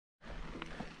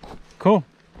Cool.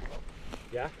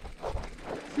 Yeah.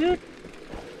 Dude.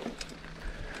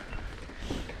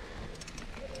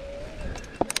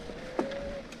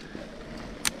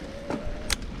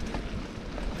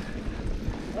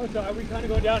 Oh, so are we kind of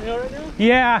going downhill right now?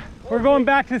 Yeah, we're going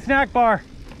back to the snack bar.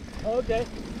 Okay.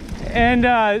 And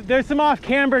there's some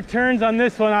off-camber turns on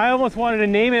this one. I almost wanted to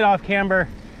name it off-camber.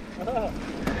 Oh.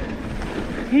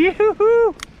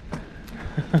 Yoo-hoo!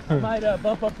 I might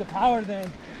bump up the power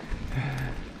then.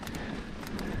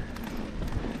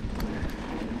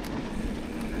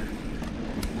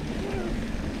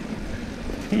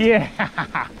 Yeah.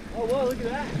 Oh, whoa, look at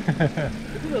that. Look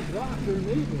at those rocks, they're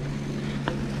amazing.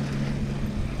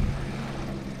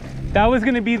 That was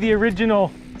going to be the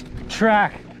original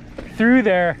track through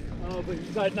there. Oh, but you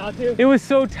decided not to? It was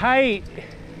so tight.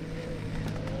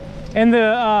 And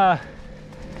the,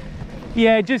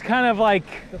 yeah, it just kind of like...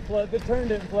 The turn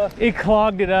didn't flow. It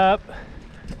clogged it up.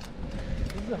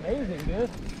 This is amazing, dude.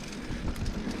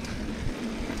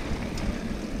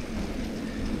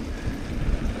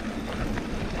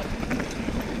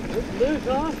 It's loose,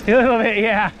 huh? A little bit,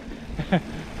 yeah.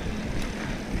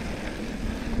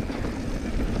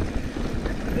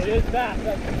 It is fast,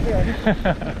 that's for sure.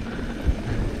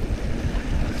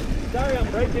 Sorry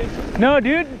I'm braking. No,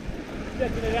 dude.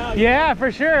 Checking it out. Yeah, for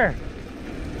sure.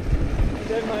 And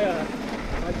then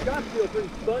my shocks feel pretty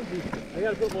spongy. I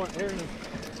gotta put more air in them.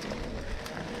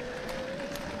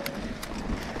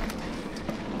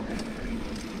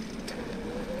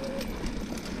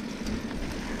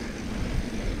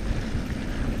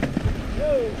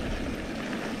 Whoa.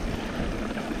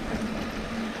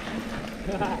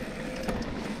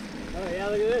 Oh yeah,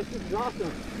 look at this. This is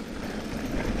awesome.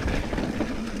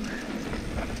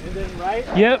 And then right?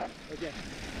 Yep. Okay.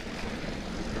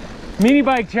 Mini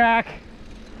bike track.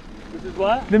 This is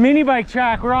what? The mini bike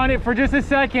track. We're on it for just a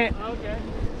second. Okay.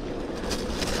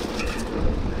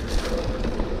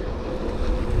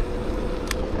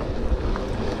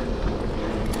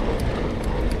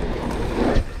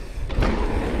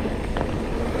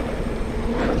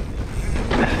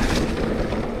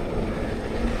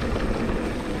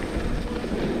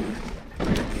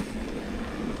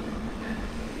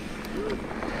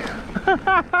 So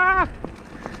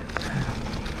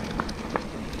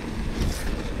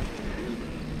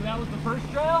that was the first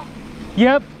trail?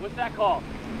 Yep. What's that called?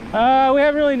 We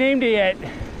haven't really named it yet.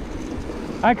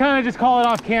 I kind of just call it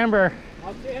off camber.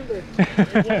 Off camber.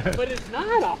 But it's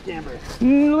not off camber. A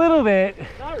little bit.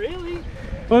 Not really.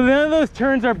 Well, none of those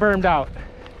turns are bermed out.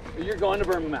 You're going to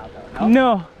burn them out though,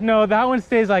 no? No, that one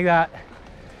stays like that.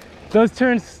 Those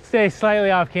turns stay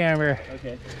slightly off camber.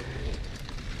 Okay.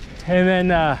 And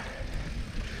then,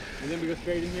 And then we go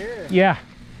straight in here? yeah.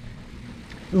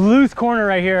 Loose corner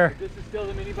right here. This is still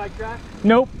the mini bike track?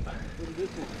 Nope. What is this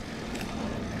one?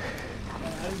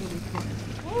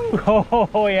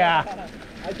 Oh, yeah.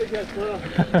 I think that's slow.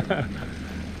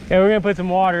 Yeah, we're gonna put some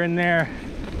water in there.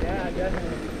 Yeah,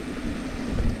 definitely.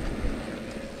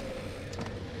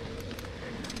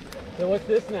 So what's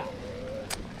this now?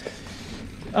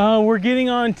 We're getting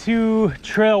on to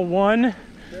Trail 1.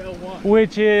 Trail 1.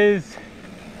 Which is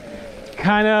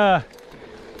kind of,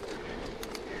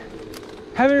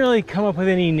 haven't really come up with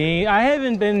any name. I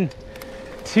haven't been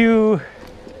too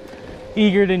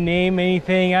eager to name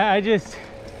anything. I just,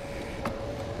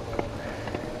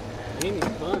 Naming's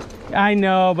fun. I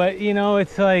know, but you know,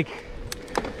 it's like,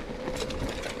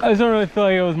 I just don't really feel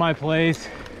like it was my place.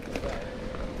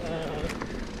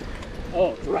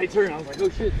 Oh, it's a right turn. I was like, oh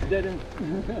shit, it's dead end.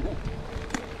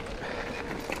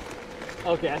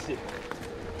 Okay, I see.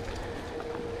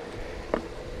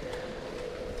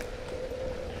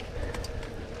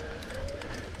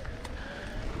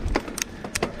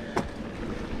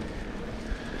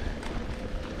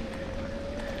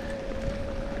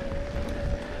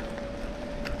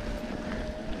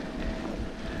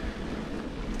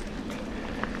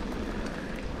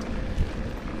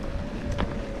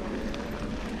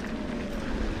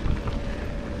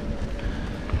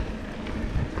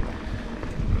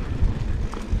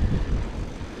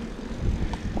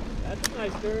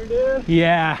 Nice turn, dude.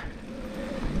 Yeah.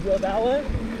 You go that way?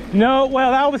 No, well,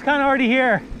 that was kind of already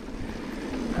here.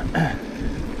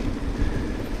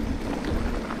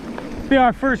 Be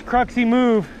our first cruxy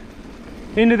move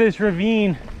into this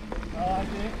ravine. Oh, I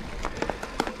see.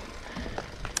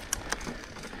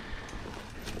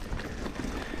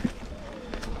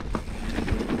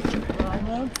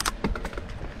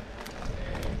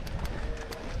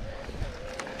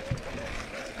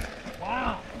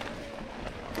 Wow.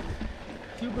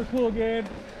 Super cool, Gabe.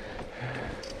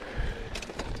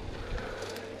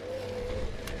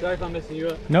 Sorry if I'm messing you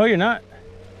up. No, you're not.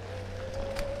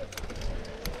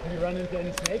 Have you run into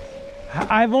any snakes?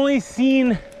 I've only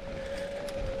seen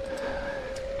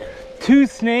 2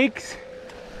 snakes,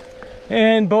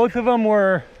 and both of them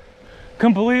were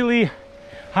completely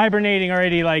hibernating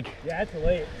already. Like, Yeah, it's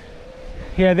late.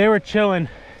 yeah, they were chilling.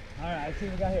 All right, I see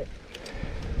what we got here.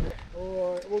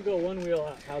 Or we'll go one wheel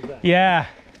out. How's that? Yeah.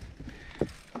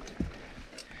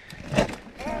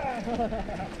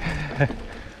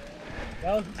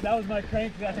 that was my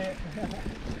crank that hit.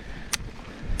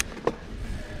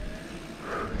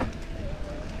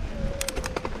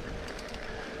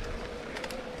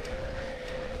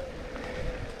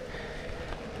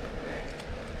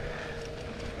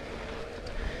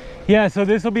 Yeah, so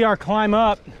this will be our climb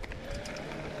up.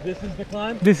 This is the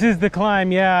climb? This is the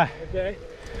climb, yeah. Okay.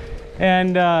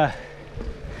 And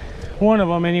one of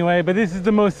them anyway, but this is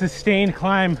the most sustained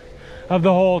climb of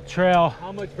the whole trail.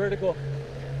 How much vertical?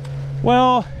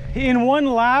 Well, in one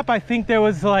lap, I think there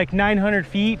was like 900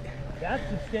 feet. That's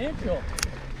substantial.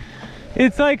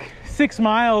 It's like 6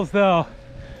 miles though.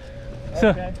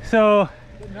 Okay. So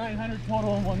 900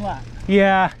 total in one lap.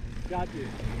 yeah. Got you.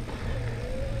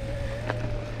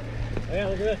 Oh, yeah,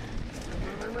 look at this.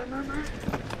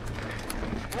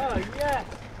 Oh, yes.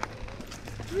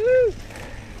 Woo!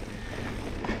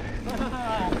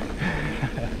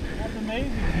 That's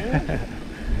amazing, dude.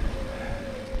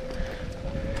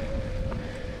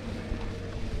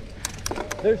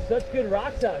 There's such good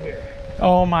rocks out here.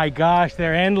 Oh my gosh,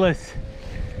 they're endless.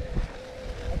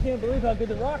 I can't believe how good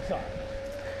the rocks are.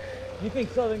 You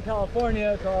think Southern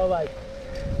California, it's all like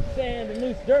sand and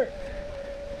loose dirt.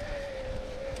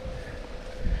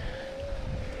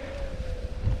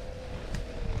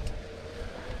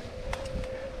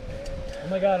 Oh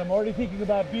my God, I'm already thinking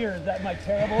about beer. Is that my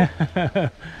terrible?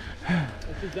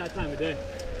 This is that time of day.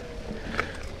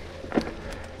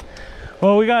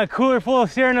 Well, we got a cooler full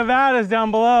of Sierra Nevadas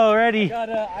down below already.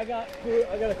 I got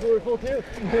a cooler full too.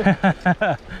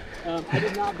 I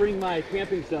did not bring my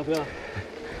camping stuff though.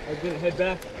 I was gonna head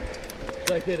back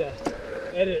so I could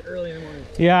edit early in the morning.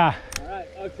 Yeah. All right,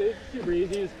 okay, this is super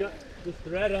easy. Just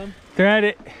thread them. Thread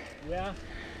it. Yeah.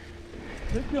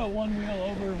 Just go one wheel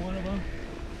over one of them.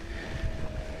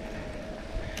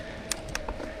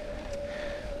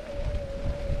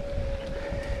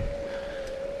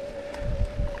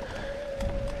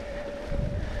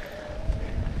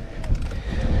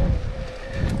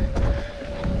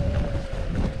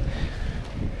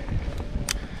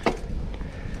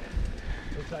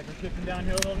 Looks like we're shifting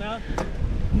downhill a little now.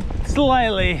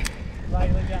 Slightly.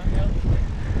 Slightly downhill.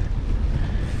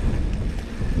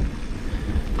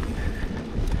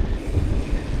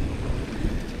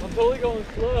 I'm totally going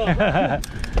slow.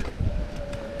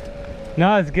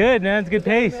 No, it's good, man. It's good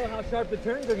pace. I don't know how sharp the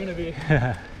turns are going to be.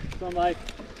 So I'm like,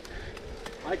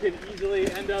 I could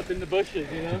easily end up in the bushes,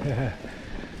 you know?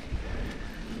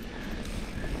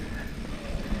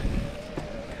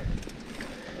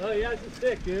 Oh yeah, it's a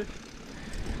stick, dude.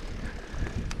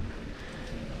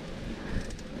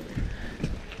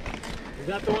 Is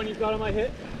that the one you got on my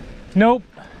hit? Nope.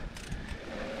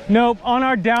 Nope. On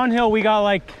our downhill, we got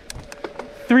like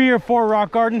 3 or 4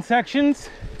 rock garden sections.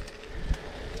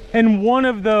 And one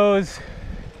of those,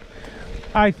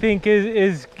 I think,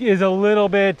 is a little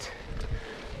bit,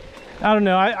 I don't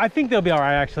know. I think they'll be all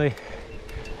right, actually.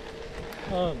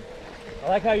 I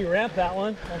like how you ramped that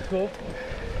one. That's cool.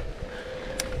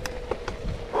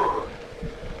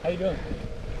 How you doing?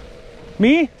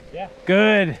 Me? Yeah.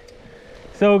 Good.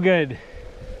 So good.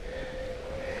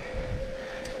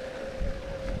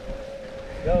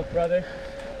 Go, brother.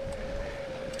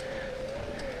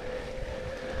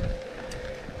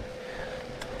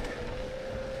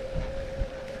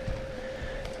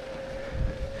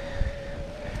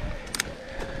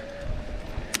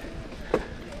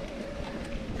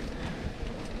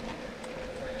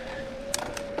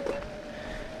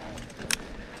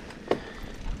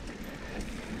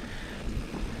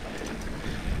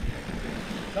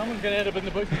 Someone's gonna end up in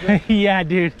the bushes. Right? Yeah,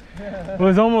 dude. It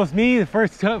was almost me the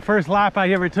first lap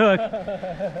I ever took.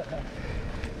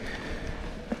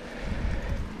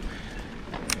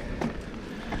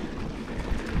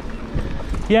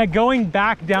 Yeah, going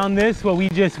back down this, what we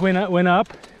just went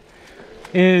up,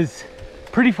 is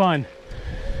pretty fun.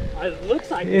 It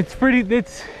looks like it's pretty.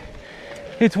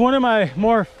 It's one of my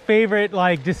more favorite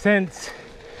like descents.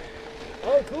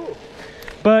 Oh, cool.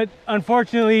 But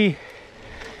unfortunately,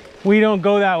 we don't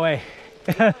go that way.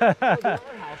 Oh, there are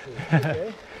houses.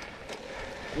 Okay.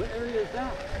 What area is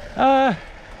that?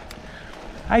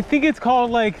 I think it's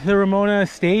called like the Ramona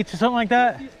Estates or something like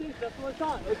that. That's what I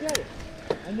thought. Okay.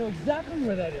 I know exactly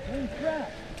where that is. Holy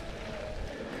crap.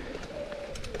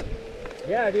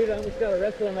 Yeah, dude, I almost got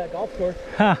arrested on that golf course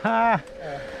Haha.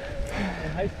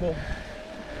 in high school.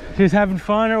 Just having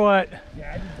fun or what?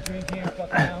 Yeah, I just drinking,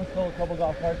 fucking around, stole a couple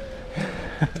golf carts.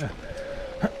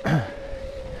 I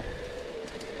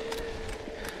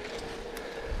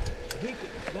think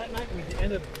that night we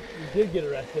did get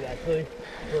arrested actually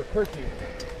for curfew.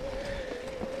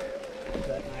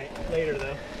 That night, later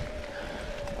though,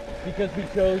 because we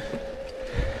chose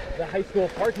the high school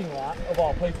parking lot of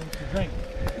all places to drink.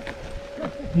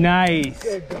 Nice.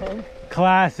 So dumb.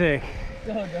 Classic.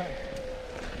 So dumb.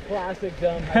 Classic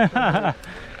dumb high school.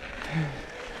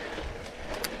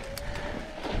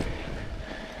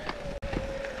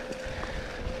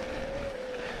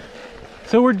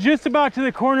 So we're just about to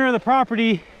the corner of the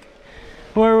property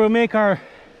where we'll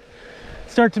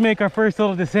start to make our first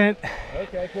little descent.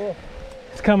 Okay, cool.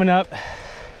 It's coming up.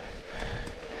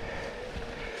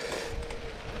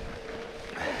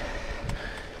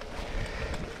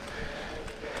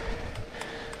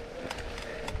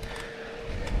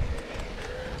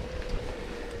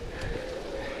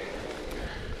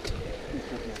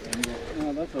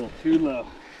 Oh, that's a little too low.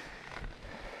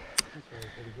 That's really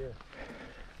pretty good.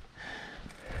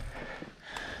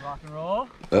 Rock and roll.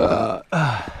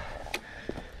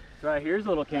 Right here's a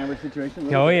little camber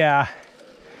situation. Oh yeah.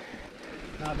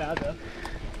 Not bad though.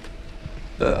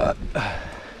 Oh.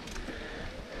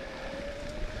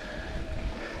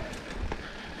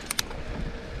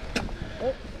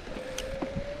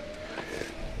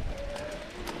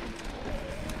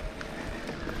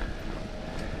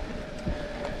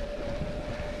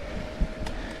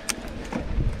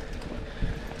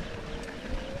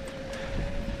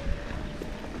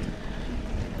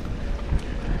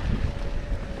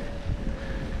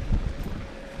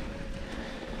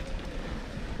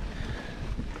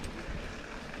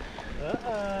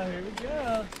 Here we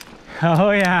go.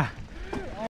 Oh yeah.